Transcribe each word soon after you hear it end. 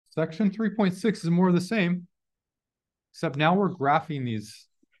Section 3.6 is more of the same, except now we're graphing these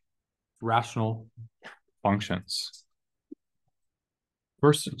rational functions.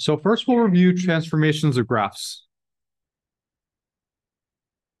 First we'll review transformations of graphs.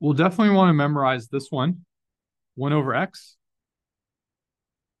 We'll definitely want to memorize this one, 1 over x,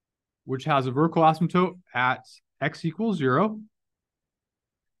 which has a vertical asymptote at x equals 0.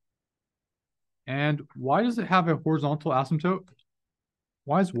 And why does it have a horizontal asymptote?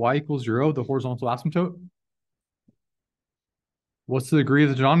 Why is y equals 0 the horizontal asymptote? What's the degree of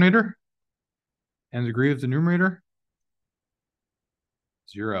the denominator? And the degree of the numerator?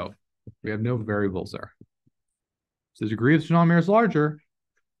 0. We have no variables there. So the degree of the denominator is larger.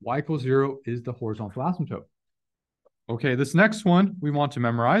 Y equals 0 is the horizontal asymptote. Okay, this next one we want to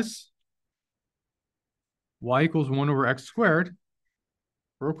memorize. Y equals 1 over x squared.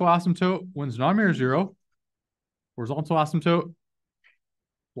 Vertical asymptote when the denominator is 0. Horizontal asymptote,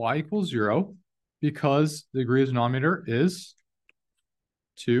 y equals 0, because the degree of the denominator is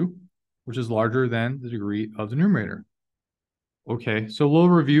 2, which is larger than the degree of the numerator. Okay, so a little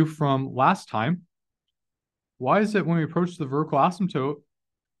review from last time. Why is it when we approach the vertical asymptote,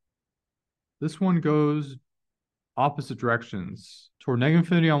 this one goes opposite directions, toward negative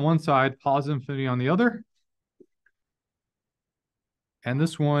infinity on one side, positive infinity on the other? And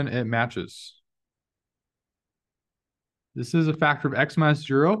this one, it matches. This is a factor of x minus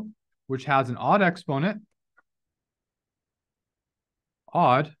 0, which has an odd exponent.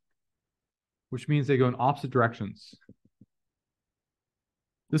 Odd, which means they go in opposite directions.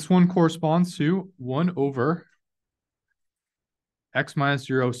 This one corresponds to 1 over x minus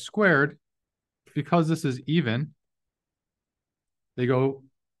 0 squared. Because this is even, they go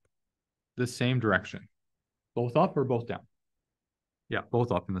the same direction. Both up or both down? Yeah,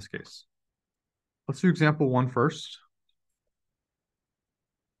 both up in this case. Let's do example 1 first.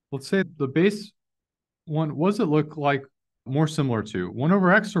 Let's say the base one, what does it look like more similar to? 1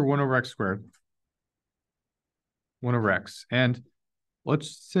 over x or 1 over x squared? 1 over x. And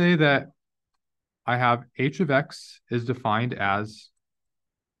let's say that I have h of x is defined as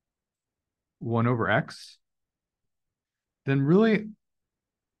 1 over x. Then really,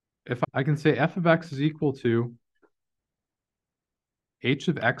 if I can say f of x is equal to h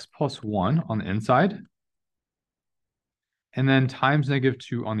of x plus 1 on the inside, and then times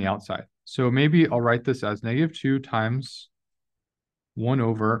 -2 on the outside. So maybe I'll write this as -2 times 1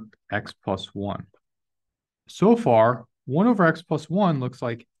 over x plus 1. So far, 1 over x plus 1 looks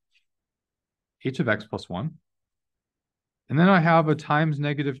like h of x plus 1. And then I have a times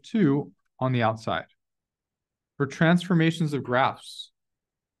 -2 on the outside. For transformations of graphs,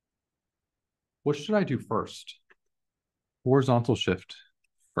 what should I do first? Horizontal shift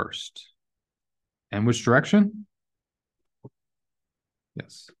first. And which direction?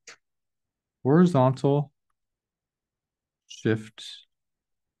 Yes. Horizontal shift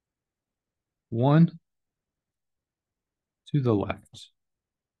 1 to the left.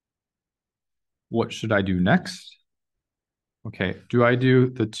 What should I do next? Okay, do I do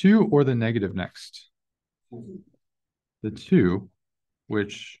the 2 or the negative next? The 2,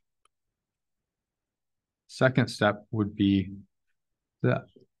 which second step would be that.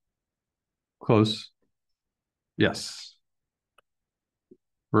 Close. Yes.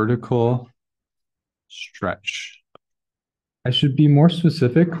 Vertical stretch. I should be more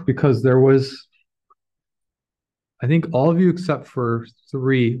specific because there was, I think all of you except for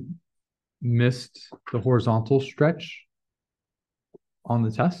 3 missed the horizontal stretch on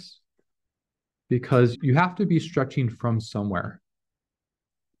the test because you have to be stretching from somewhere.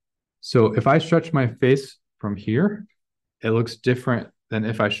 So if I stretch my face from here, it looks different than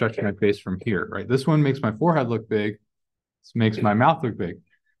if I stretch my face from here, right? This one makes my forehead look big. This makes my mouth look big.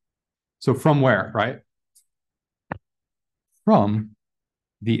 So from where, right? From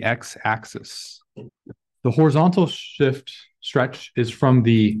the x-axis. The horizontal shift stretch is from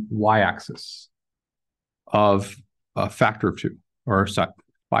the y-axis of a factor of 2 or set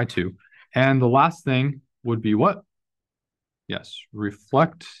by 2. And the last thing would be what? Yes,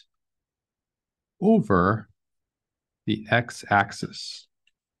 reflect over the x-axis.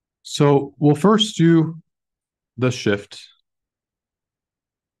 So we'll first do the shift.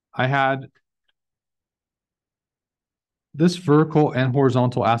 I had this vertical and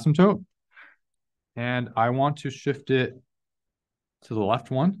horizontal asymptote, and I want to shift it to the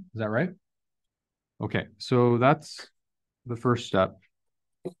left one. Is that right? Okay, so that's the first step.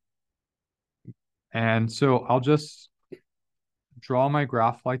 And so I'll just draw my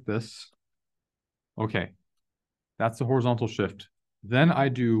graph like this. Okay, that's the horizontal shift. Then I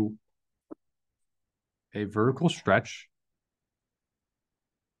do a vertical stretch.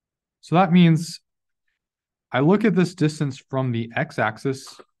 So that means I look at this distance from the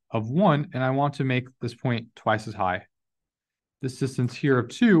x-axis of 1, and I want to make this point twice as high. This distance here of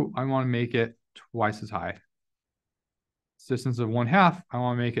 2, I want to make it twice as high. This distance of 1/2, I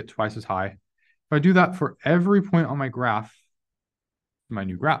want to make it twice as high. If I do that for every point on my graph, my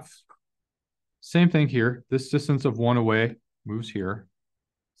new graph. Same thing here. This distance of 1 away moves here.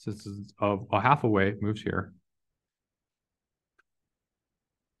 This distance of 1/2 away moves here.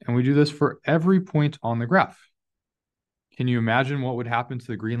 And we do this for every point on the graph. Can you imagine what would happen to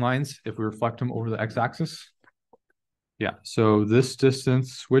the green lines if we reflect them over the x-axis? Yeah, so this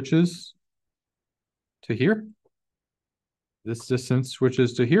distance switches to here. This distance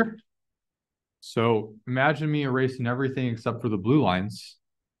switches to here. So imagine me erasing everything except for the blue lines.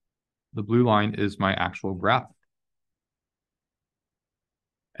 The blue line is my actual graph.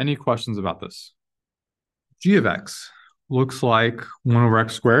 Any questions about this? G of x looks like 1 over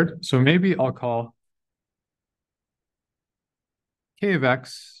x squared. So maybe I'll call k of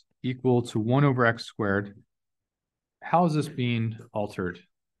x equal to 1 over x squared. How is this being altered?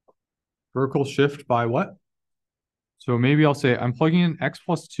 Vertical shift by what? So maybe I'll say I'm plugging in x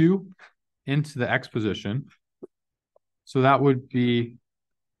plus 2 into the x position. So that would be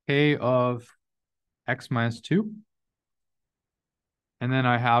k of x minus 2. And then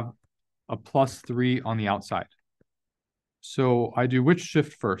I have a plus 3 on the outside. So I do which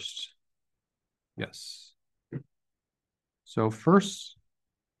shift first? Yes. So first,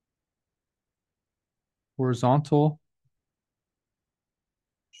 horizontal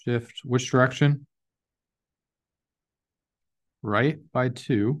shift, which direction? Right by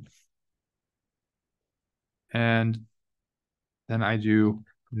 2. And then I do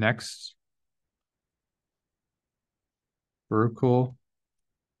next vertical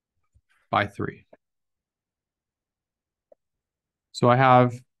by 3. So I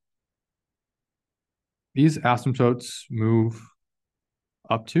have these asymptotes move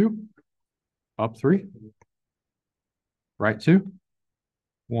up 2, up 3, right 2,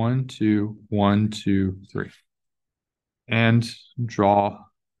 1, 2, 1, 2, 3. And draw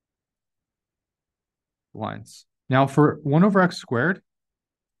lines. Now for 1 over x squared,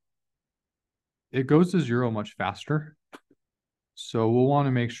 it goes to 0 much faster. So we'll want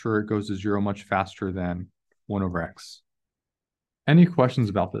to make sure it goes to 0 much faster than 1 over x. Any questions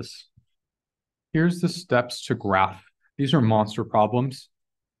about this? Here's the steps to graph. These are monster problems.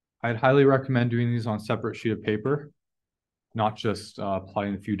 I'd highly recommend doing these on a separate sheet of paper, not just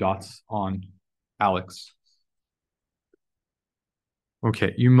plotting a few dots on Alex.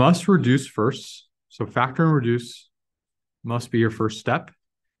 Okay, you must reduce first. So factor and reduce must be your first step.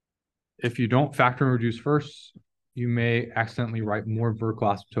 If you don't factor and reduce first, you may accidentally write more vertical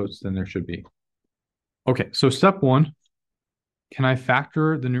asymptotes than there should be. Okay, so step 1, can I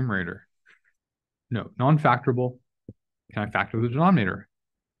factor the numerator? No, non-factorable. Can I factor the denominator?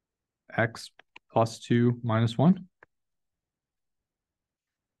 X plus 2 minus 1.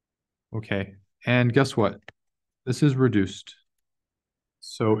 Okay, and guess what? This is reduced.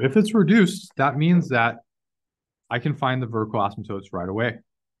 So if it's reduced, that means that I can find the vertical asymptotes right away.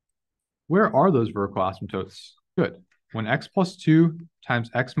 Where are those vertical asymptotes? Good. When x plus 2 times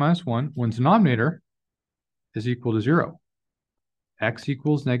x minus 1, when denominator is equal to 0. X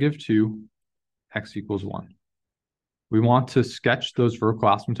equals -2, x equals 1. We want to sketch those vertical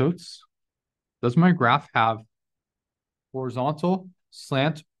asymptotes. Does my graph have horizontal,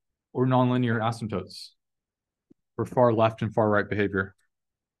 slant, or nonlinear asymptotes for far left and far right behavior?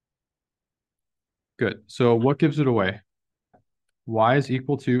 Good. So what gives it away? Y is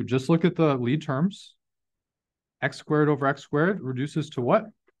equal to, just look at the lead terms. X squared over x squared reduces to what?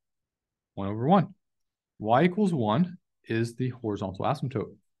 1 over 1. Y equals 1 is the horizontal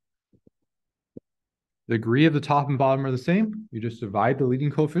asymptote. The degree of the top and bottom are the same. You just divide the leading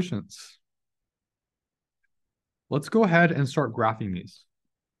coefficients. Let's go ahead and start graphing these.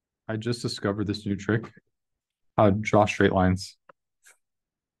 I just discovered this new trick, how to draw straight lines.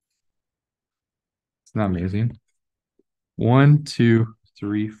 Isn't that amazing? 1, 2,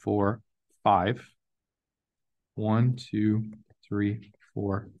 3, 4, 5. 1, 2, 3,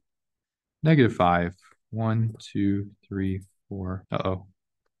 4. -5. 1, 2, 3, 4.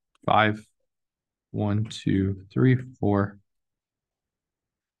 5. 1, 2, 3, 4.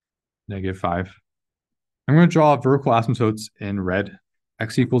 -5. I'm going to draw vertical asymptotes in red.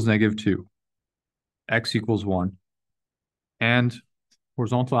 X equals -2. X equals 1. And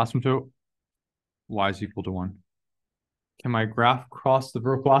horizontal asymptote, y is equal to 1. Can my graph cross the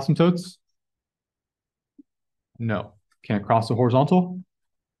vertical asymptotes? No. Can it cross the horizontal?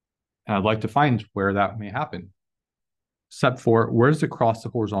 And I'd like to find where that may happen. Step 4, where does it cross the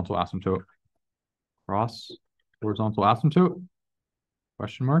horizontal asymptote? Cross horizontal asymptote?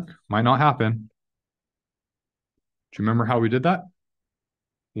 Question mark. Might not happen. Do you remember how we did that?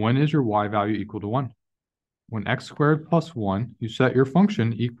 When is your y value equal to 1? When x squared plus 1, you set your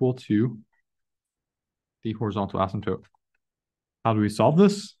function equal to the horizontal asymptote. How do we solve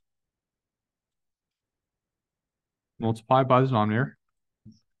this? Multiply by the denominator.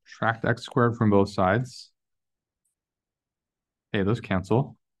 Subtract x squared from both sides. Okay, those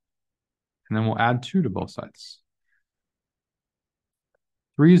cancel. And then we'll add 2 to both sides.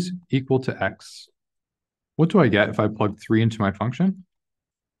 3 is equal to x. What do I get if I plug 3 into my function?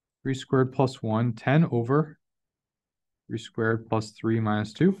 3 squared plus 1, 10 over 3 squared plus 3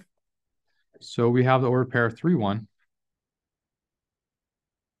 minus 2. So we have the order pair 3, 1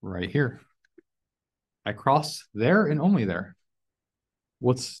 right here. I cross there and only there.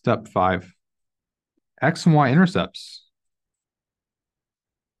 What's step 5? X and y intercepts.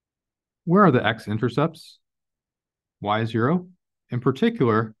 Where are the x-intercepts? Y is 0. In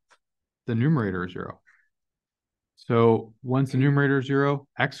particular, the numerator is 0. So once the numerator is 0,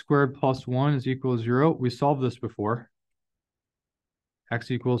 x squared plus 1 is equal to 0. We solved this before. X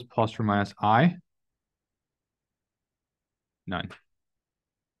equals plus or minus I. None.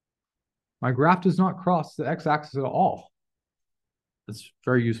 My graph does not cross the x-axis at all. That's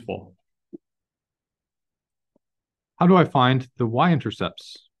very useful. How do I find the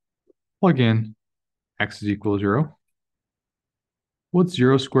y-intercepts? Plug in x is equal to 0. What's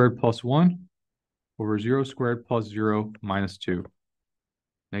 0 squared plus 1 over 0 squared plus 0 minus 2?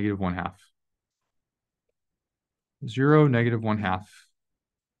 Negative 1/2. 0, negative 1/2.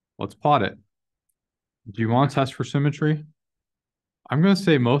 Let's plot it. Do you want to test for symmetry? I'm going to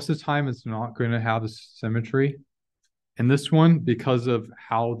say most of the time it's not going to have a symmetry. In this one, because of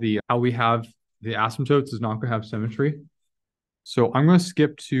how we have the asymptotes, is not going to have symmetry. So I'm going to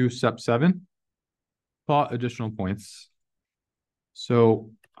skip to step 7, plot additional points.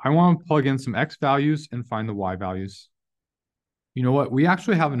 So I want to plug in some x values and find the y values. You know what? We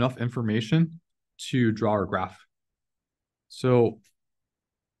actually have enough information to draw our graph. So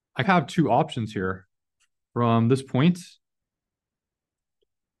I have 2 options here from this point,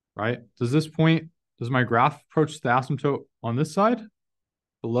 right? Does my graph approach the asymptote on this side,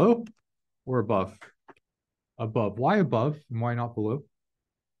 below, or above? Above. Why above and why not below?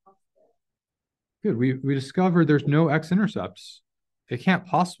 Good. We discovered there's no x-intercepts. It can't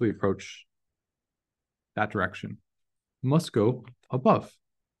possibly approach that direction. It must go above.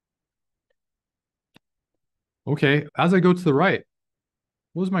 Okay, as I go to the right,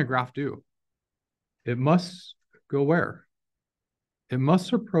 what does my graph do? It must go where? It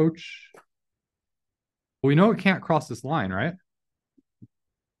must approach. Well, we know it can't cross this line, right?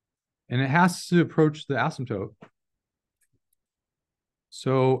 And it has to approach the asymptote.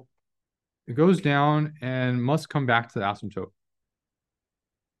 So it goes down and must come back to the asymptote.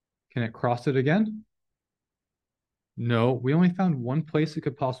 Can it cross it again? No, we only found one place it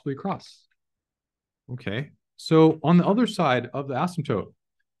could possibly cross. Okay, so on the other side of the asymptote,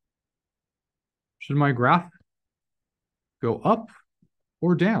 should my graph go up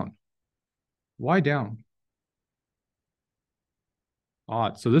or down? Why down?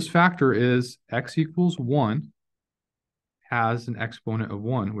 Odd. So this factor is x equals 1 has an exponent of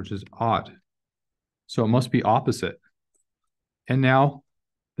 1, which is odd. So it must be opposite. And now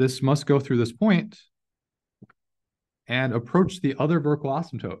this must go through this point and approach the other vertical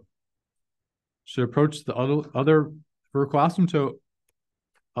asymptote. Should approach the other vertical asymptote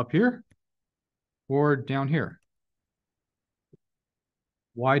up here or down here?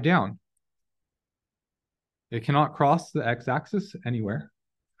 Why down? It cannot cross the x-axis anywhere.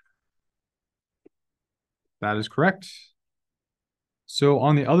 That is correct. So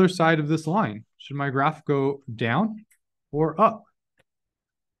on the other side of this line, should my graph go down or up?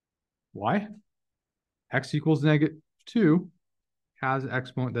 Why? X equals -2 has an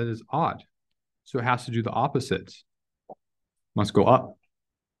exponent that is odd. So it has to do the opposite. Must go up.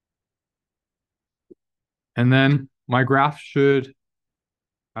 And then my graph should,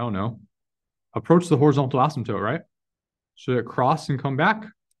 I don't know, approach the horizontal asymptote, right? Should it cross and come back?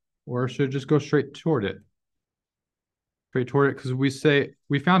 Or should it just go straight toward it? Straight toward it, because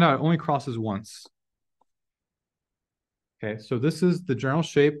we found out it only crosses once. Okay, so this is the general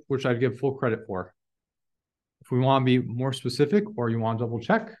shape, which I'd give full credit for. If we want to be more specific or you want to double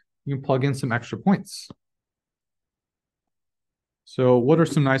check, you can plug in some extra points. So what are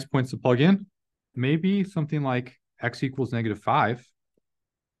some nice points to plug in? Maybe something like x equals -5.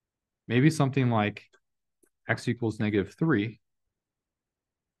 Maybe something like x equals -3.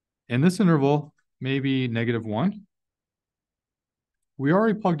 In this interval, maybe -1. we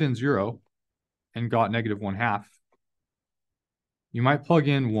already plugged in 0 and got -1/2. You might plug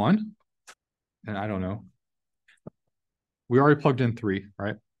in 1, and I don't know. We already plugged in 3,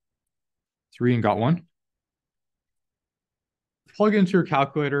 right? 3 and got 1. Plug into your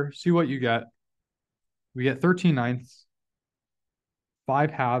calculator, see what you get. We get 13/9,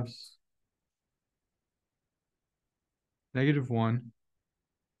 5/2, -1.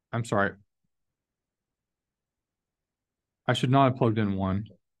 I'm sorry. I should not have plugged in 1.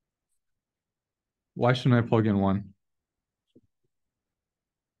 Why shouldn't I plug in 1?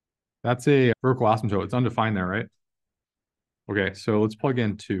 That's a vertical asymptote. It's undefined there, right? Okay, so let's plug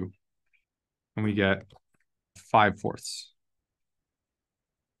in 2. And we get 5/4.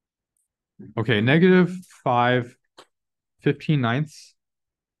 Okay, -5, 15/9,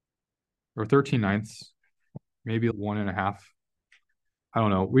 or 13/9, maybe 1.5. I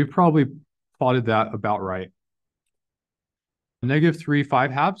don't know. We've probably plotted that about right. -3,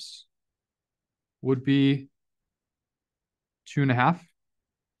 5/2 would be 2.5.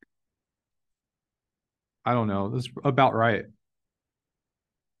 I don't know. This is about right.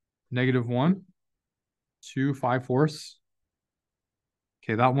 -1, 2, 5/4.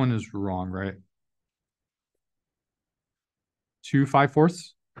 Okay, that one is wrong, right? 2,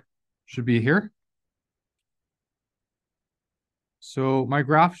 5/4 should be here. So my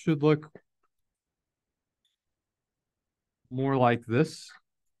graph should look more like this,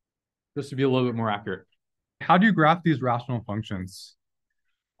 just to be a little bit more accurate. How do you graph these rational functions?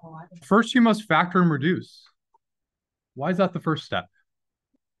 First, you must factor and reduce. Why is that the first step?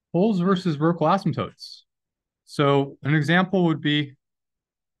 Poles versus vertical asymptotes. So an example would be,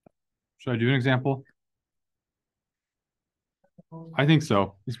 should I do an example? I think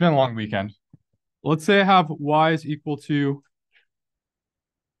so. It's been a long weekend. Let's say I have y is equal to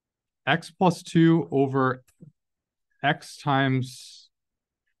x plus 2 over x times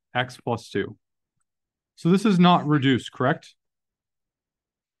x plus 2. So this is not reduced, correct?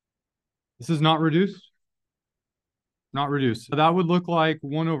 This is not reduced? Not reduced. So that would look like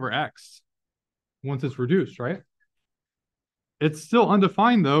 1 over x once it's reduced, right? It's still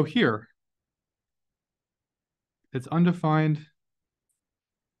undefined, though, here. It's undefined.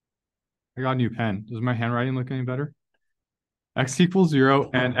 I got a new pen. Does my handwriting look any better? X equals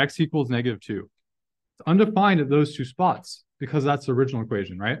 0 and x equals -2. It's undefined at those two spots because that's the original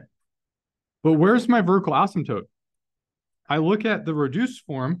equation, right? But where's my vertical asymptote? I look at the reduced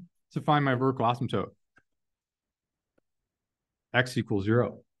form to find my vertical asymptote. X equals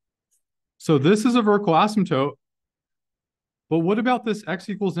 0. So this is a vertical asymptote. But what about this x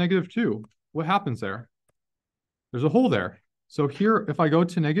equals -2? What happens there? There's a hole there. So here, if I go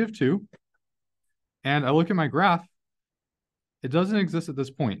to -2 and I look at my graph, it doesn't exist at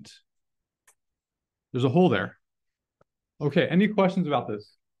this point. There's a hole there. Okay, any questions about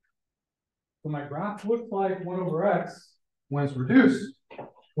this? So my graph looks like 1 over x when it's reduced. The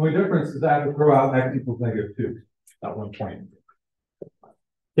only difference is I have to throw out x equals -2 at one point.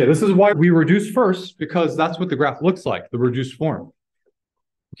 Okay, this is why we reduce first, because that's what the graph looks like, the reduced form.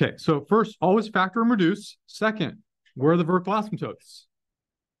 Okay, so first, always factor and reduce. Second, where are the vertical asymptotes?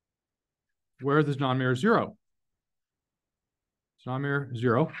 Where is the denominator 0? Denominator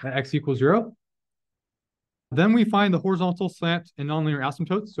 0, and x equals 0. Then we find the horizontal, slant, and nonlinear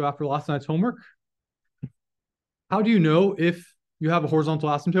asymptotes. So after last night's homework, how do you know if you have a horizontal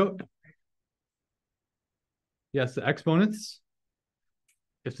asymptote? Yes, the exponents.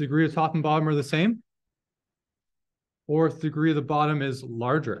 If the degree of top and bottom are the same, or if the degree of the bottom is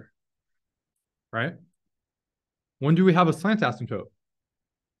larger, right? When do we have a slant asymptote?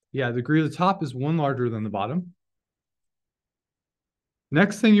 Yeah, the degree of the top is 1 larger than the bottom.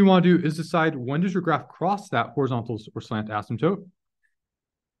 Next thing you want to do is decide when does your graph cross that horizontal or slant asymptote.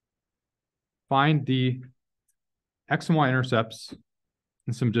 Find the x and y intercepts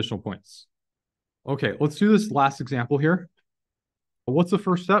and some additional points. Okay, let's do this last example here. What's the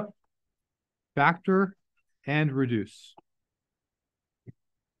first step? Factor and reduce.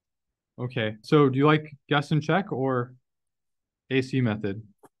 Okay, so do you like guess and check or AC method?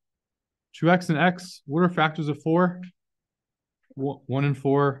 2x and x, what are factors of 4? 1 and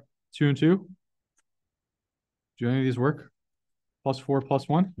 4, 2 and 2. Do any of these work? Plus 4, plus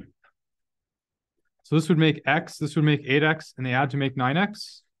 1. So this would make x, this would make 8x, and they add to make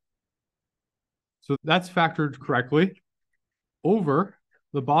 9x. So that's factored correctly. Over,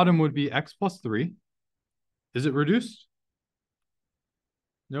 the bottom would be x plus 3. Is it reduced?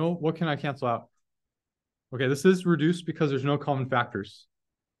 No, what can I cancel out? Okay, this is reduced because there's no common factors.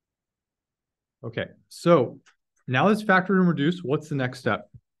 Okay, so now that it's factored and reduced, what's the next step?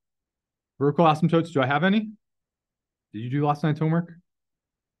 Vertical asymptotes, do I have any? Did you do last night's homework?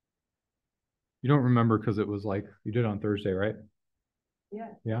 You don't remember because it was like you did it on Thursday, right? Yeah.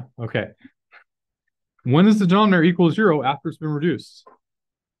 Yeah. Okay. When is the denominator equal 0 after it's been reduced?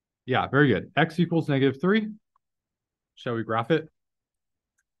 Yeah, very good. X equals -3. Shall we graph it?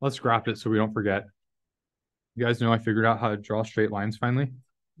 Let's graph it so we don't forget. You guys know I figured out how to draw straight lines finally?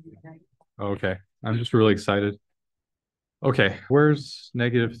 Okay. I'm just really excited. Okay, where's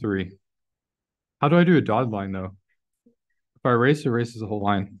 -3? How do I do a dotted line though? If I erase, it erases the whole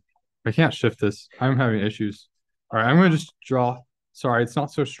line. I can't shift this. I'm having issues. All right, I'm gonna just draw. Sorry, it's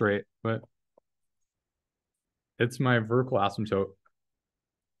not so straight, but it's my vertical asymptote.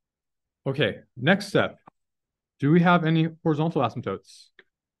 Okay, next step. Do we have any horizontal asymptotes?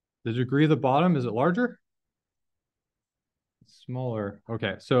 The degree of the bottom, is it larger? Smaller.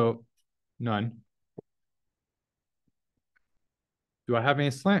 Okay, so none. Do I have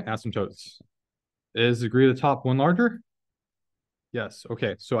any slant asymptotes? Is the degree of the top one larger? Yes.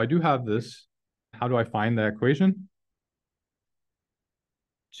 Okay, so I do have this. How do I find the equation?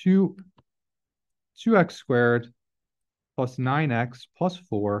 2, 2x squared plus 9x plus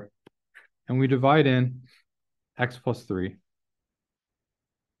 4, and we divide in x plus 3.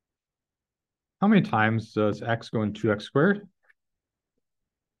 How many times does x go in 2x squared?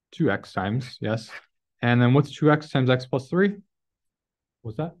 2x times, yes. And then what's 2x times x plus 3?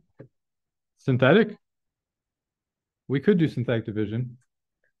 What's that? Synthetic? We could do synthetic division.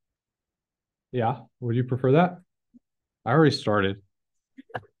 Yeah, would you prefer that? I already started.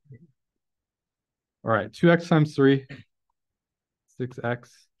 All right, 2x times 3,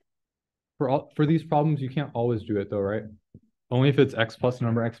 6x. For these problems, you can't always do it though, right? Only if it's x plus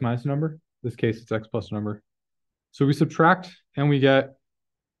number, x minus number. In this case, it's x plus number. So we subtract and we get,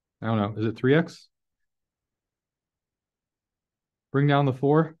 I don't know, is it 3x? Bring down the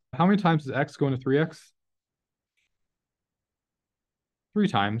 4. How many times does x go into 3x? 3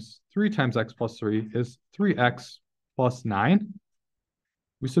 times. 3 times x plus 3 is 3x plus 9.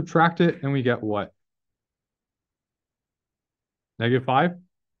 We subtract it and we get what? -5?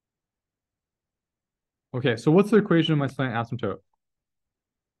 Okay, so what's the equation of my slant asymptote?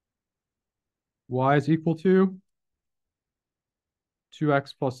 Y is equal to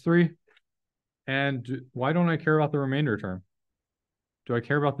 2x plus 3. And why don't I care about the remainder term? Do I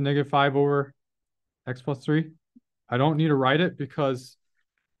care about the -5 over x plus 3? I don't need to write it because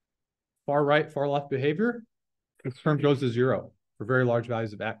far right, far left behavior, this term goes to 0 for very large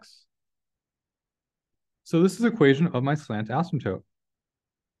values of x. So this is the equation of my slant asymptote.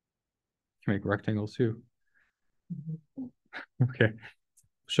 Can make rectangles too. Okay.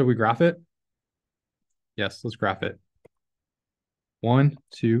 Shall we graph it? Yes, let's graph it. 1,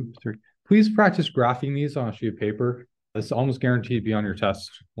 2, 3. Please practice graphing these on a sheet of paper. This is almost guaranteed to be on your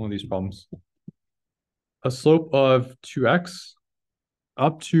test, one of these problems. A slope of 2x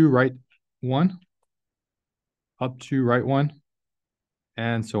up to right 1, up to right 1,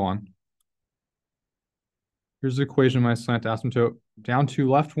 and so on. Here's the equation of my slant asymptote. Down to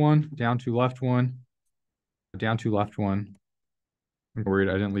left 1, down to left 1, down to left 1. I'm worried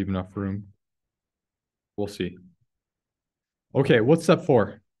I didn't leave enough room. We'll see. Okay, what's step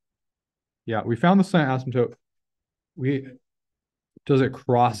 4? Yeah, we found the slant asymptote. Does it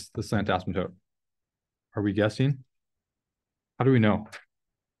cross the slant asymptote? Are we guessing? How do we know?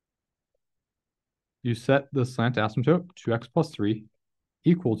 You set the slant asymptote, 2x plus 3,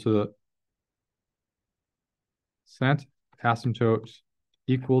 equal to the slant asymptote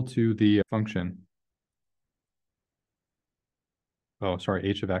equal to the function. Oh, sorry,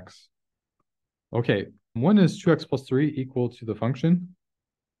 h of x. Okay, when is 2x plus 3 equal to the function?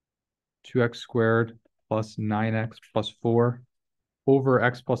 2x squared plus 9x plus 4 over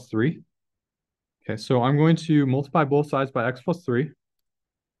x plus 3. Okay, so I'm going to multiply both sides by x plus 3.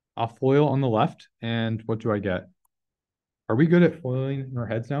 I'll FOIL on the left, and what do I get? Are we good at FOILing in our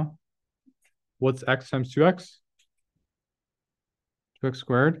heads now? What's x times 2x? 2x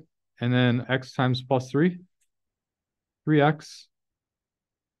squared. And then x times plus 3? 3x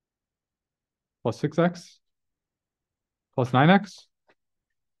plus 6x plus 9x?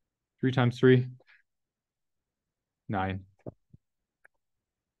 3 times 3? 9.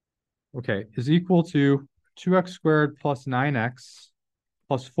 Okay, is equal to 2x squared plus 9x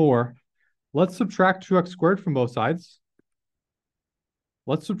plus 4. Let's subtract 2x squared from both sides.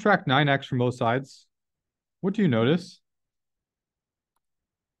 Let's subtract 9x from both sides. What do you notice?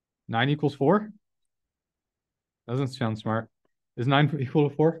 9 equals 4? Doesn't sound smart. Is 9 equal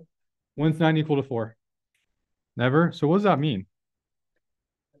to 4? When's 9 equal to 4? Never? So what does that mean?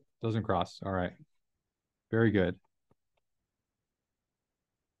 Doesn't cross. All right. Very good.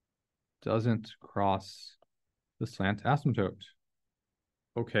 Doesn't cross the slant asymptote.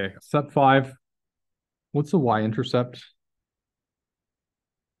 Okay, step 5. What's the y-intercept?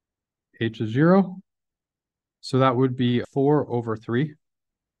 H is 0. So that would be 4/3.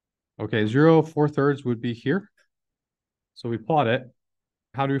 Okay, 0 4/3 would be here. So we plot it.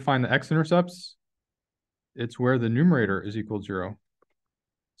 How do we find the x-intercepts? It's where the numerator is equal to 0.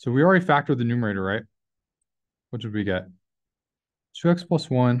 So we already factored the numerator, right? What did we get? 2x plus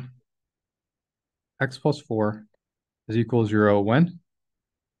 1, x plus 4 is equal to 0 when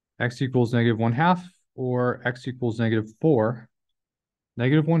x equals -1/2 or x equals -4.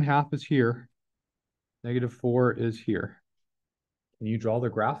 -1/2 is here. -4 is here. Can you draw the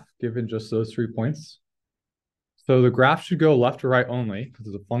graph given just those 3 points? So the graph should go left to right only because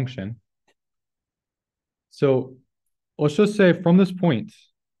it's a function. So let's just say from this point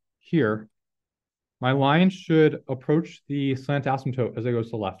here, my line should approach the slant asymptote as it goes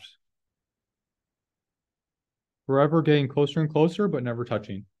to the left. Forever getting closer and closer, but never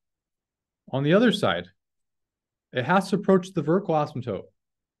touching. On the other side, it has to approach the vertical asymptote.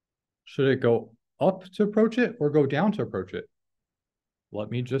 Should it go up to approach it or go down to approach it? Let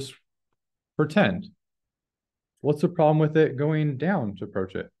me just pretend. What's the problem with it going down to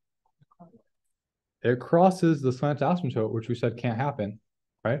approach it? It crosses the slant asymptote, which we said can't happen,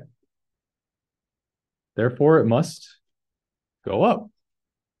 right? Therefore, it must go up.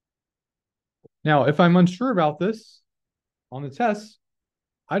 Now, if I'm unsure about this on the test,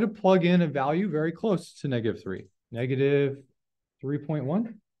 I'd plug in a value very close to -3,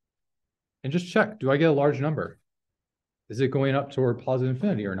 -3.1, and just check, do I get a large number? Is it going up toward positive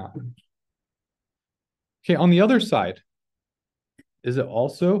infinity or not? Okay, on the other side, is it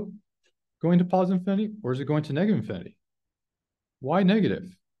also going to positive infinity or is it going to negative infinity? Why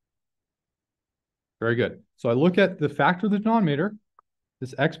negative? Very good. So I look at the factor of the denominator.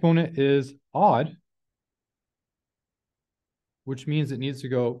 This exponent is odd, which means it needs to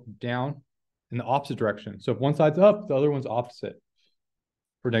go down in the opposite direction. So if one side's up, the other one's opposite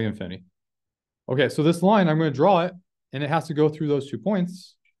for negative infinity. Okay, so this line, I'm going to draw it, and it has to go through those 2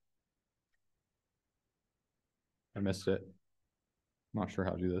 points. I missed it. I'm not sure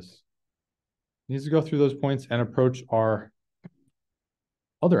how to do this. It needs to go through those points and approach our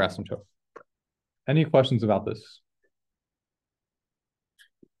other asymptote. Any questions about this?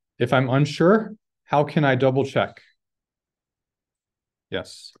 If I'm unsure, how can I double check?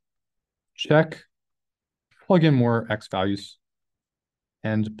 Yes. Check, plug in more x values,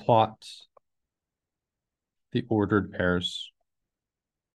 and plot the ordered pairs.